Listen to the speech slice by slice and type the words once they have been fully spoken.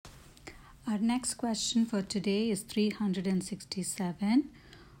Our next question for today is 367.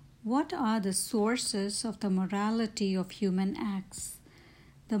 What are the sources of the morality of human acts?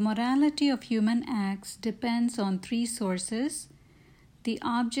 The morality of human acts depends on three sources: the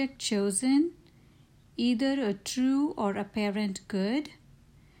object chosen, either a true or apparent good;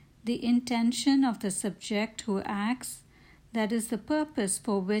 the intention of the subject who acts, that is, the purpose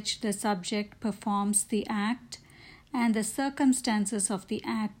for which the subject performs the act; and the circumstances of the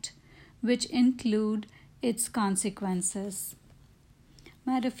act, which include its consequences.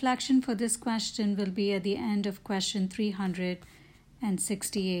 My reflection for this question will be at the end of question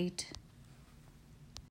 368.